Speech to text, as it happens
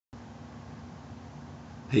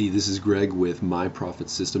Hey, this is Greg with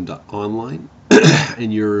MyProfitSystem.online,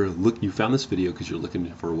 and you found this video because you're looking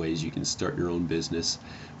for ways you can start your own business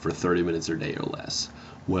for 30 minutes a day or less.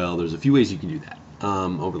 Well, there's a few ways you can do that.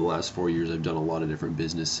 Over the last 4 years, I've done a lot of different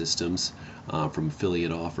business systems, from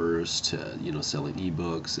affiliate offers to selling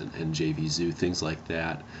ebooks and JVZoo, things like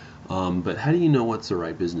that. But how do you know what's the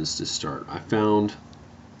right business to start? I found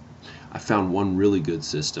one really good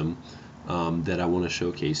system that I want to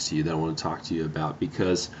showcase to you, that I want to talk to you about,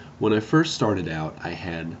 because when I first started out, I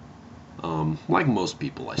had, like most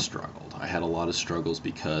people, I struggled. I had a lot of struggles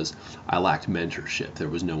because I lacked mentorship. There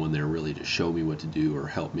was no one there really to show me what to do or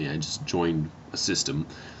help me. I just joined a system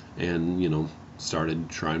and, started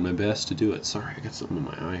trying my best to do it. Sorry, I got something in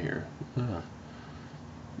my eye here.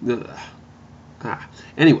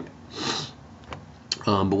 Anyway.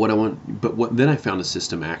 Then I found a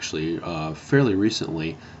system actually fairly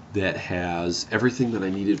recently that has everything that I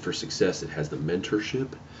needed for success. It has the mentorship,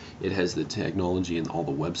 it has the technology and all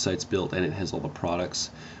the websites built, and it has all the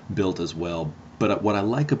products built as well. But what I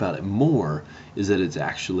like about it more is that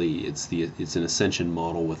it's an ascension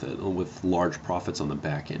model with large profits on the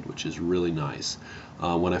back end, which is really nice.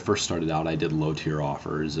 When I first started out, I did low tier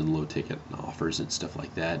offers and low ticket offers and stuff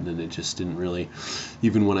like that, and then it just didn't really,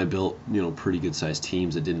 even when I built pretty good sized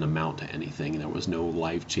teams, it didn't amount to anything. There was no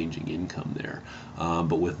life changing income there.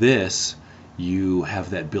 But with this, you have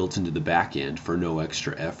that built into the back end for no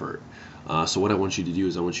extra effort. So what I want you to do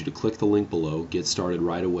is I want you to click the link below, get started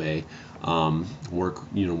right away, work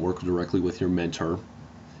directly with your mentor.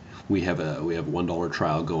 We have a $1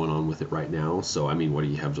 trial going on with it right now. So I mean, what do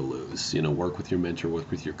you have to lose? Work with your mentor, work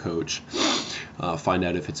with your coach, find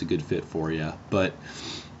out if it's a good fit for you. But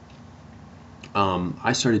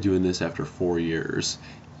I started doing this after 4 years,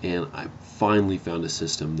 and I finally found a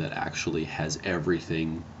system that actually has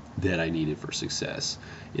everything that I needed for success.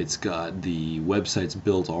 It's got the websites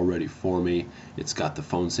built already for me. It's got the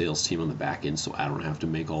phone sales team on the back end, so I don't have to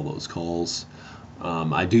make all those calls.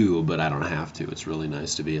 I do, but I don't have to. It's really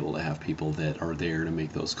nice to be able to have people that are there to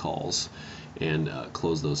make those calls and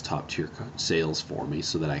close those top tier sales for me,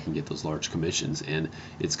 so that I can get those large commissions. And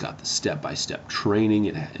it's got the step-by-step training.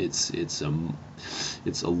 It's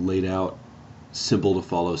a laid out, simple to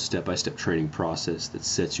follow step-by-step training process that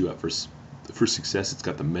sets you up for success. It's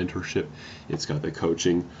got the mentorship, it's got the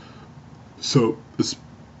coaching. So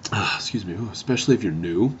excuse me, especially if you're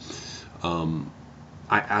new,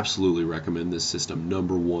 I absolutely recommend this system.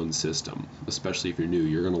 Number one system, especially if you're new.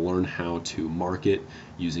 You're going to learn how to market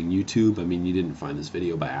using YouTube. I mean, you didn't find this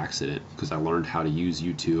video by accident, because I learned how to use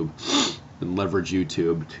YouTube and leverage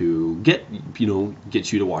YouTube to get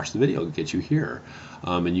you to watch the video, get you here.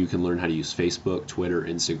 And you can learn how to use Facebook, Twitter,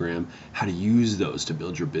 Instagram, how to use those to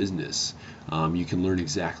build your business. You can learn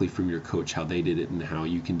exactly from your coach how they did it and how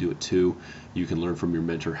you can do it too. You can learn from your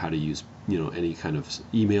mentor how to use any kind of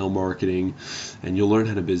email marketing, and you'll learn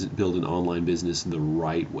how to build an online business the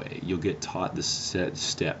right way. You'll get taught the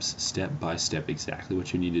steps, step by step, exactly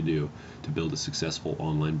what you need to do to build a successful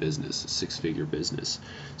online business, a six-figure business.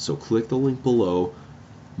 So click the link below,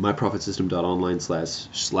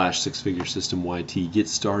 myprofitsystem.online/six-figure-system-YT. Get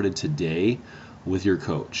started today with your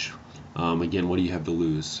coach. Again, what do you have to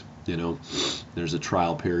lose? There's a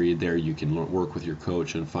trial period there. You can work with your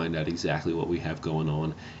coach and find out exactly what we have going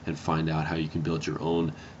on, and find out how you can build your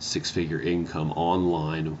own six-figure income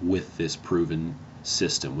online with this proven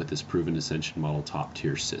system, with this proven ascension model top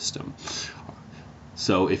tier system.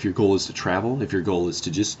 So if your goal is to travel, if your goal is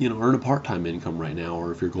to just earn a part-time income right now,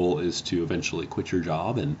 or if your goal is to eventually quit your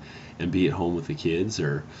job and be at home with the kids,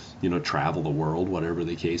 or travel the world, whatever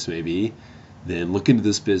the case may be, then look into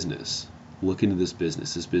this business. Look into this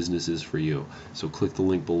business. This business is for you. So click the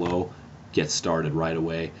link below, get started right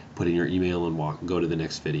away, put in your email, and go to the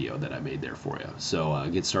next video that I made there for you. So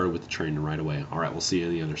get started with the training right away. All right, we'll see you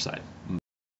on the other side.